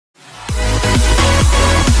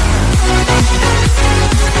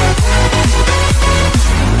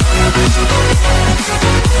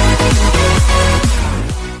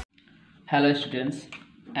Hello students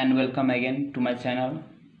and welcome again to my channel.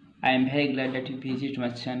 I am very glad that you visit my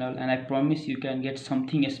channel and I promise you can get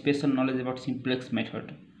something special knowledge about simplex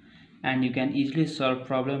method and you can easily solve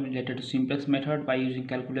problem related to simplex method by using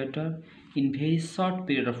calculator in very short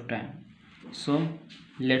period of time. So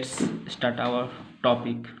let's start our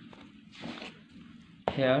topic.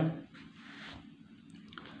 Here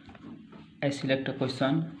I select a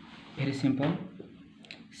question, very simple.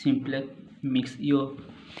 Simplex mix यो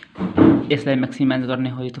यसलाई maximise गर्ने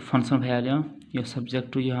हो, यो त function भइहाल्यो, यो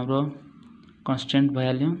subject to यो हाम्रो कन्स्टेन्ट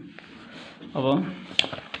भइहाल्यो। अब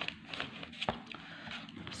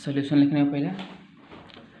सल्युसन लेख्ने हो पहिला।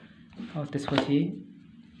 अब त्यसपछि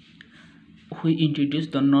we introduce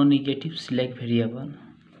the non negative slack variable.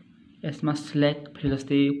 यसमा स्ल्याक भेरिएबल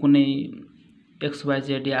जस्तै कुनै एक्स वाई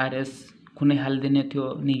जेड या आरएस कुनै हालिदिने त्यो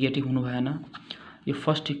नेगेटिभ हुनु भएन। यो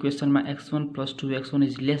फर्स्ट इक्वेसन में x1 + 2x1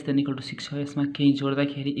 is less than equal two 6 छ। यसमा केही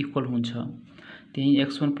जोड्दाखेरि इक्वल हुन्छ, त्यही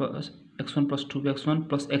x1 + 2x1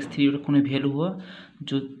 + x3 एउटा कुनै भ्यालु हो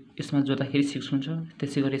जो यसमा जोड्दाखेरि 6 हुन्छ।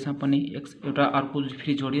 त्यसैगरी यसमा पनि x एउटा अर्को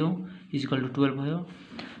फेरि जोड्यो इज इक्वल टू 12 भयो।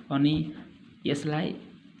 अनि यसलाई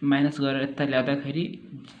माइनस गरेर यता ल्याउँदाखेरि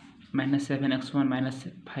 -7x1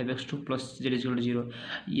 - 5x2 + z=0।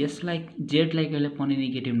 यसलाई z लाई कहिले पनि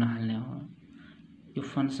नेगेटिभ नहाल्ने हो। यो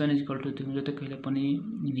फंक्शन इज इक्वल टू त्यो हुन्छ त कहिले पनि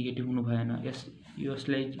नेगेटिभ हुनु भएन,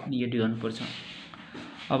 यसलाई नेगेटिभ गर्नुपर्छ।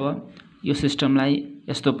 अब यो सिस्टमलाई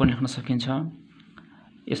यस्तो पनि लेख्न सकिन्छ,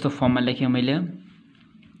 यस्तो फर्ममा लेखेँ मैले।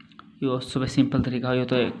 यो सबै सिम्पल तरिका हो, यो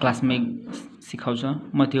त क्लासमै सिकाउँछ।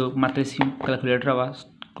 म त्यो मात्रै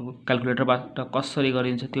क्याल्कुलेटरबाट कसरी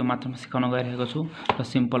गरिन्छ त्यो मात्र सिकाउन गइरहेको छु र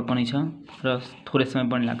सिम्पल पनि छ र थोरै समय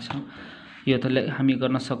पनि लाग्छ। यो त हामी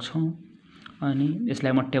गर्न सक्छौँ। अनि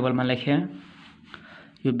यसलाई म टेबलमा लेखेँ।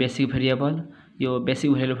 यो बेसिक भेरिएबल, यो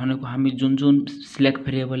बेसिक भेरिएबल भनेको हामी जुन जुन सिलेक्ट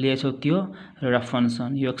भेरिएबल लिएछौँ त्यो र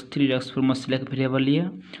फंक्शन। यो x3 र x4 म सिलेक्ट भेरिएबल लिए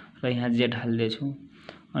र यहाँ z हाल्दैछु।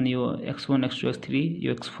 अनि यो x1 x2 x3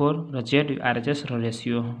 यो x4 र z यो आरएचएस र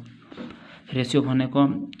रेसियो हो। रेसियो भनेको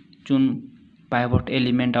जुन पाइभट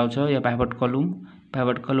एलिमेन्ट आउँछ या पाइभट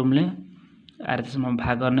कलमले आरएचएसमा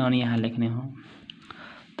भाग गर्ने अनि यहाँ लेख्ने हो।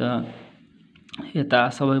 त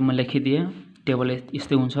यता सबै म लेखिदिएँ, टेबल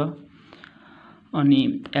यस्तै हुन्छ।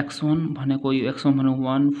 अनि x1 भनेको यो x1 भनेको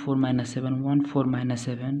 1 4 - 7 1 4 -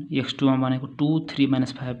 7, x2 मा भनेको 2 3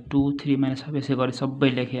 - 5 2 3 - 5 यसै गरी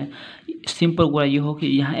सबै लेखेँ। सिम्पल कुरा यो हो कि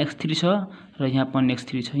यहाँ x3 छ र यहाँ पनि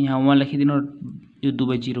x3 छ, यहाँ 1 लेखिदिनु यो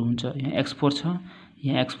दुवै 0 हुन्छ। यहाँ x4 छ,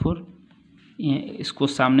 यहाँ x4, यहाँ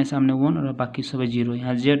यसको सामने 1 र बाँकी सबै 0।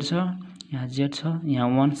 यहाँ z छ, यहाँ z छ,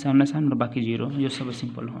 यहाँ 1 सामने र बाँकी 0। यो सबै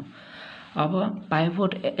सिम्पल हो। अब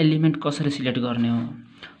पाइभट एलिमेन्ट कसरी सिलेक्ट गर्ने हो,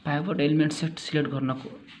 पाइभट एलिमेन्ट सिलेक्ट गर्नको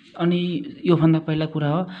अनि यो भन्दा पहिला कुरा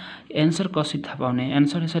हो एन्सर कसरी थाहा पाउने।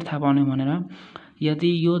 एन्सर यसरी थाहा पाउने भनेर यदि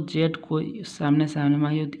यो z को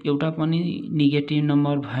सामनेमा यो एउटा पनि नेगेटिभ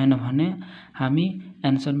नम्बर भएन भने हामी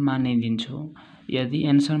एन्सर मानिदिन्छौँ। यदि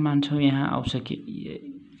एन्सर मान्छौँ यहाँ आउँछ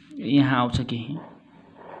केही,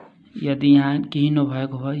 यदि यहाँ केही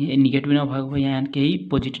नभएको भए नेगेटिभ नभएको भए यहाँ केही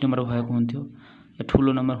पोजिटिभ नम्बर भएको हुन्थ्यो या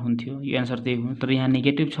ठुलो नम्बर हुन्थ्यो, यो एन्सर त्यही हो। तर यहाँ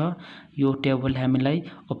नेगेटिभ छ, यो टेबलले हामीलाई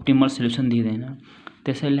अप्टिमल सल्युसन दिँदैन,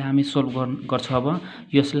 त्यसैले हामी सोल्भ गर्छौँ अब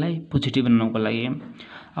यसलाई पोजिटिभ बनाउनको लागि।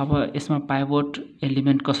 अब यसमा पाइभट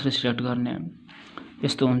एलिमेन्ट कसरी सिलेक्ट गर्ने,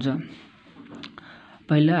 यस्तो हुन्छ।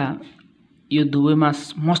 पहिला यो दुवैमा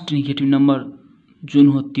मोस्ट नेगेटिभ नम्बर जुन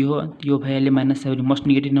हो त्यो भइहाल्यो -7 मोस्ट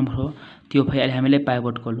नेगेटिभ नम्बर हो, त्यो भइहाल्यो हामीलाई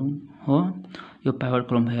पाइभट कलम हो, यो पाइभट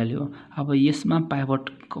कलम भइहाल्यो। अब यसमा पाइभट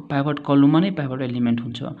कलममा नै पाइभट एलिमेन्ट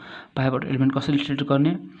हुन्छ। पाइभट एलिमेन्ट कसरी सिलेक्ट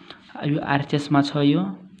गर्ने, यो आरएचएसमा छ यो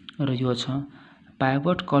र यो छ।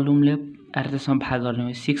 पाइभट कलमले आरएचएसमा भाग गर्ने हो,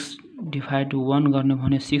 6/1 गर्ने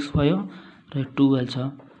भने 6 भयो र 12 छ,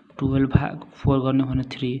 12 भाग 4 गर्ने भने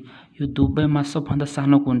 3। यो दुवैमा सबभन्दा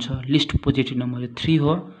सानो कुन छ, लिस्ट पोजिटिभ नम्बर यो 3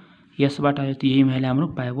 हो। यसबाट आयो यही भइहाल्यो हाम्रो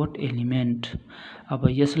पाइभट एलिमेन्ट। अब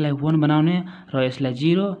यसलाई 1 बनाउने र यसलाई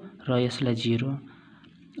 0 र यसलाई 0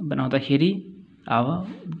 बनाउँदाखेरि अब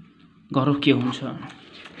गरौँ के हुन्छ।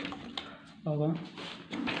 अब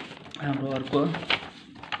हाम्रो अर्को,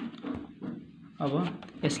 अब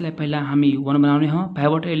यसलाई पहिला हामी 1 बनाउने हो,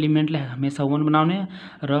 पाइभट एलिमेन्टलाई हमेसा 1 बनाउने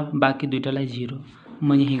र बाँकी दुईटालाई 0।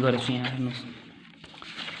 म यही गरेछु, यहाँ हेर्नुहोस्,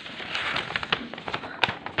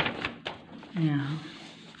 यहाँ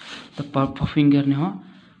त पर्फिङ गर्ने हो।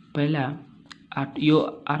 पहिला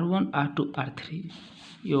यो R1 R2 R3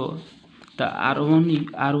 यो त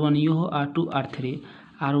R1 यो हो, R2 R3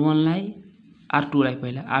 R1लाई R2 लाई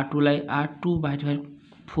पहिला R2लाई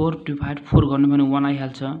R2/4 गर्ने भने 1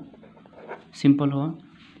 आइहाल्छ, सिम्पल हो।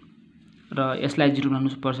 र यसलाई 0 बनाउनु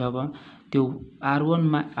पर्छ। अब त्यो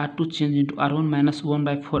R2 change into R1 minus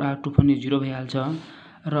 1/4 R2 पनि 0 भइहाल्छ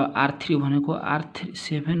र R3 भनेको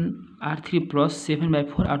R3 प्लस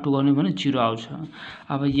 7/4 R2 गर्ने भने 0 आउँछ।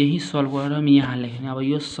 अब यही सल्भ गरेर हामी यहाँ लेख्ने। अब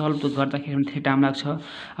यो सल्भ गर्दाखेरि धेरै टाइम लाग्छ।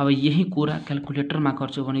 अब यही कुरा क्याल्कुलेटरमा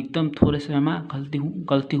गर्छु भने एकदम थोरै समयमा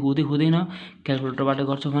गल्ती हुँदैन, क्याल्कुलेटरबाट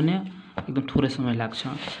गर्छु भने एकदम थोरै समय लाग्छ।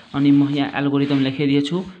 अनि म यहाँ एल्गोरिदम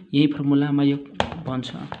लेखिदिएछु, यही फर्मुलामा यो बन्छ।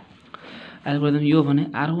 एल्गोरिदम यो भने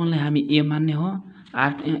R1 लाई हामी A मान्ने हो,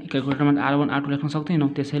 क्याल्कुलेटरमा R1 R2 लेख्न सक्दैनौँ,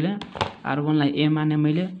 त्यसैले R1 लाई A माने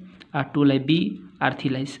मैले, R2 लाई B, R3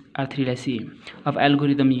 लाई C। अब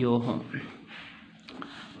एल्गोरिदम यो हो।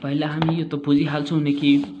 पहिला हामी यो त बुझिहाल्छौँ नि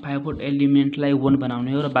कि पाइभट एलिमेन्टलाई 1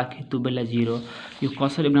 बनाउने हो र बाँकी दुवैलाई 0। यो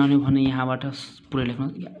कसरी बनाउने भने यहाँबाट पुरै लेख्नु,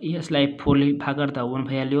 यसलाई 4 ले भाग गर्दा 1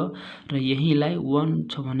 भइहाल्यो र यहीलाई 1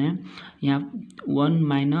 छ भने यहाँ 1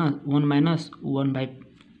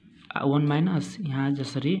 माइनस यहाँ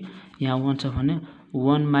जसरी यहाँ 1 छ भने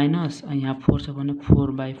 1 माइनस यहाँ 4 छ भने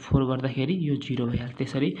 4/4 गर्दाखेरि यो 0 भइहाल्छ।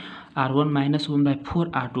 त्यसरी R1 माइनस 1/4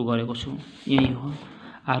 R2 गरेको छु, यही हो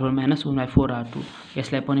R1 माइनस 1/4 R2।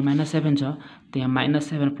 यसलाई पनि -7 छ, त्यहाँ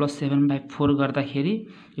 -7 प्लस 7/4 गर्दाखेरि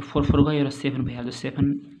यो 4 गयो र 7 भइहाल्छ। 7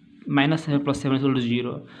 -7 प्लस 7 =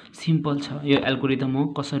 0। सिम्पल छ, यो एल्गोरिदम हो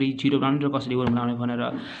कसरी 0 बनाउने र कसरी 1 बनाउने भनेर।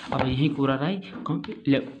 अब यही कुरालाई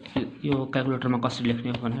यो क्याल्कुलेटरमा कसरी लेख्ने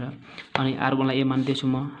हो भनेर। अनि R1 लाई A मान्दैछु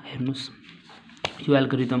म, हेर्नुस् यो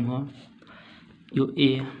एल्गोरिदम हो। यो A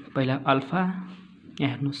पहिला अल्फा,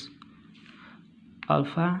 यहाँ हेर्नुस्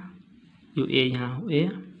अल्फा, यो A यहाँ हो A।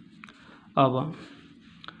 अब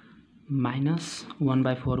माइनस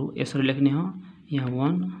 1/4 यसरी लेख्ने हो, यहाँ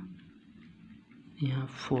 1 यहाँ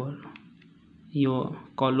 4, यो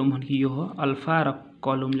कलम भनेको यो हो अल्फा र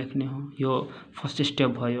कलम लेख्ने हो, यो फर्स्ट स्टेप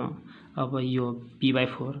भयो। अब यो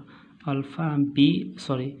B/4 अल्फा B,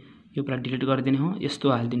 सरी यो पुरा डिलिट गरिदिने हो, यस्तो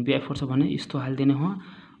हालिदिने, B/4 छ भने यस्तो हालिदिने हो।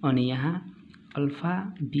 अनि यहाँ अल्फा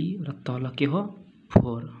B र तल के हो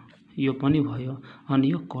 4, यो पनि भयो।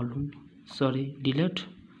 अनि यो कलम, सरी डिलिट,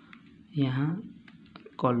 यहाँ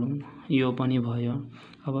कलम, यो पनि भयो।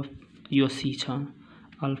 अब यो C छ,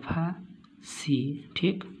 अल्फा C,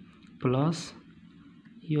 ठीक, प्लस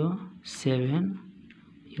यो 7,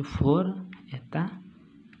 यो 4 यता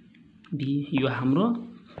B। यो हाम्रो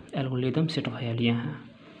एल्गोरिदम सेट भइहाल्यो। यहाँ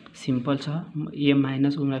सिम्पल छ। A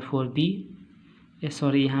माइनस 1/4 B,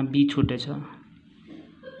 सरी यहाँ B छुटेछ,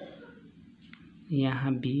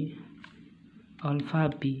 यहाँ B अल्फा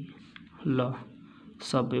B, ल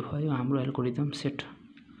सबै भयो हाम्रो एल्गोरिदम सेट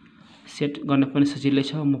गर्न पनि सजिलै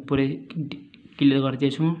छ। म पुरै क्लियर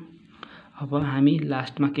गरिदिएछु। अब हामी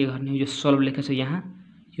लास्टमा के गर्ने हो, यो सल्भ लेखेको छ यहाँ,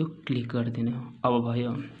 यो क्लिक गरिदिने हो। अब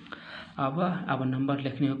भयो। अब नम्बर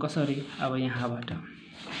लेख्ने हो कसरी, अब यहाँबाट।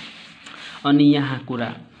 अनि यहाँ कुरा,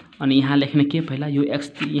 अनि यहाँ लेख्ने के पहिला यो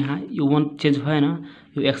x3, यहाँ यो 1 चेन्ज भएन,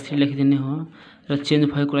 यो x3 लेखिदिने हो र चेन्ज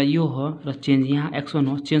भएको कुरा यो हो र चेन्ज यहाँ x1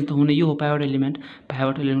 हो। चेन्ज त हुने यो हो पाइभट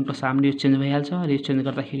एलिमेन्टको सामने यो चेन्ज भइहाल्छ र यो चेन्ज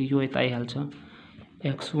गर्दाखेरि यो यता आइहाल्छ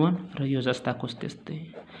x1 र यो जस्ताको त्यस्तै।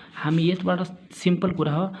 हामी यसबाट सिम्पल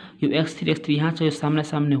कुरा हो, यो x3 यहाँ छ, यो सामने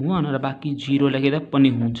 1 र बाँकी 0 लेखेदा पनि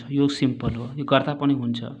हुन्छ, यो सिम्पल हो। यो गर्दा पनि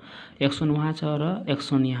हुन्छ। x1 वहाँ छ र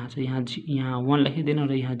x1 यहाँ छ, यहाँ 1 लेखिदिन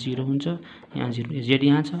र यहाँ 0 हुन्छ, यहाँ 0, z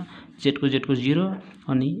यहाँ छ, z को 0,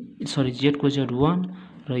 अनि सरी z को 1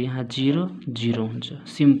 र यहाँ 0 0 हुन्छ,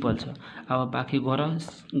 सिम्पल छ। अब बाँकी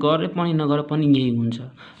गरे पनि नगरे पनि यही हुन्छ।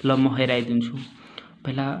 ल म हेराइदिन्छु।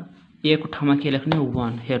 पहिला A को ठाउँमा के लेख्ने हो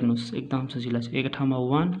 1, हेर्नुस् एकदम सजिलो छ। A को ठाउँमा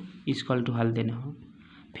 1 इक्वल टु हालिदिने हो,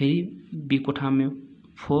 फेरि B को ठाउँमा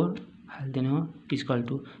 4 हालिदिने हो इक्वल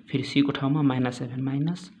टु, फेरि C को ठाउँमा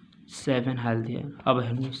 -7 हालिदियो। अब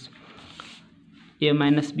हेर्नुस् A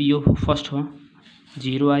माइनस B यो फर्स्ट हो,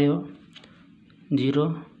 0 आयो,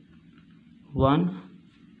 0 1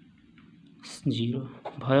 0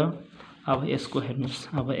 भयो। अब यसको हेर्नुस्,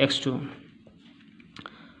 अब x2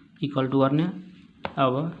 इक्वल टु गर्ने,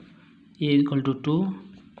 अब A इक्वल टु 2,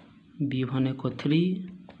 B भनेको 3,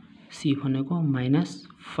 C भनेको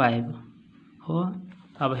 -5 हो।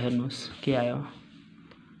 अब हेर्नुस् के आयो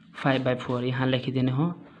 5/4, यहाँ लेखिदिने हो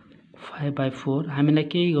 5/4। हामीलाई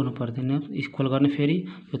केही गर्नु पर्दैन, इक्वल गर्ने, फेरि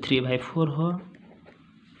यो 3/4 हो,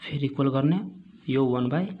 फेरि इक्वल गर्ने यो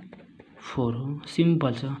 1/4 हो।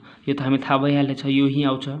 सिम्पल छ। यो त हामी थाहा भइहालेछ, यो यही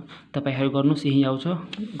आउँछ। तपाईहरु गर्नुस्, यही आउँछ,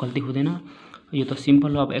 गल्ती हुँदैन। यो त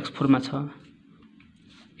सिम्पल हो। अब x4 मा छ,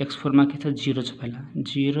 x4 मा के छ 0 छ, पहिला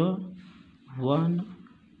 0 1,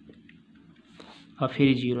 अब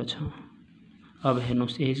फेरि 0 छ। अब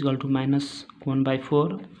हेर्नुस् a इक्वल टु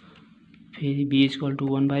 -1/4, फेरि b equal to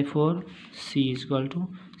 1/4, c equal to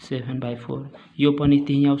 7/4, यो पनि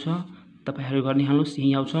त्यही आउँछ। तपाईहरु गर्निहाल्नुस्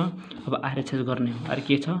यही आउँछ। अब आरएचएस गर्ने हो। अरु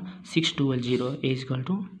के छ 6 12 0 a =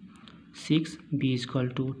 6 b =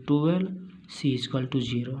 12 c =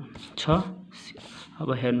 0 छ। अब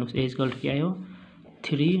हेर्नुस् a = के आयो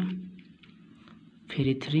 3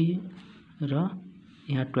 फेरि 3 र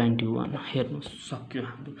यहाँ 21 हेर्नुस् सक्यो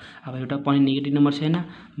हाम्रो। अब एउटा पनि नेगेटिभ नम्बर छैन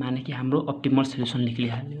माने कि हाम्रो अप्टिमल सोलुसन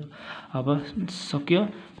निक्लिहाल्यो। अब सक्यो।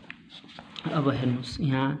 अब हेर्नुस्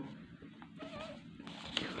यहाँ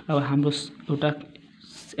अब हाम्रो एउटा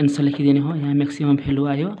एन्सर लेखिदिने हो। यहाँ म्याक्सिमम भ्यालु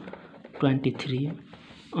आयो 23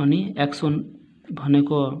 अनि x1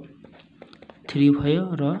 भनेको 3 भयो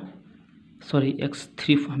र सरी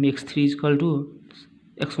x3 हामी x3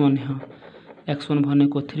 = x1 हो। x1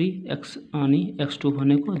 भनेको 3 x अनि x2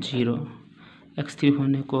 भनेको 0 x3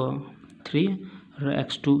 भनेको 3 र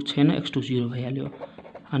x2 छैन x2 0 भइहाल्यो।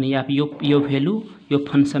 अनि यो भ्यालु यो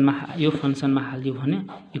फंक्सनमा हाल्दियो भने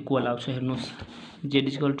इक्वल आउँछ। हेर्नुस् z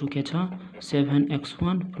 = के छ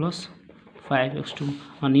 7x1 + 5x2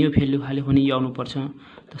 अनि यो भ्यालु हाल्यो भने यो आउनु पर्छ।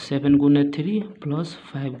 त 7 × 3 +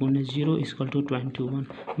 5 × 0 = 21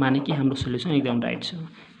 माने कि हाम्रो सोलुसन एकदम राइट छ।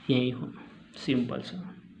 यही हो सिम्पल छ।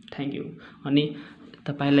 Thank you. अनि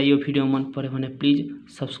तपाईलाई यो भिडियो मन पर्यो भने प्लिज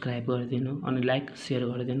सब्स्क्राइब गरिदिनु अनि लाइक शेयर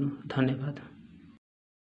गरिदिनु। धन्यवाद।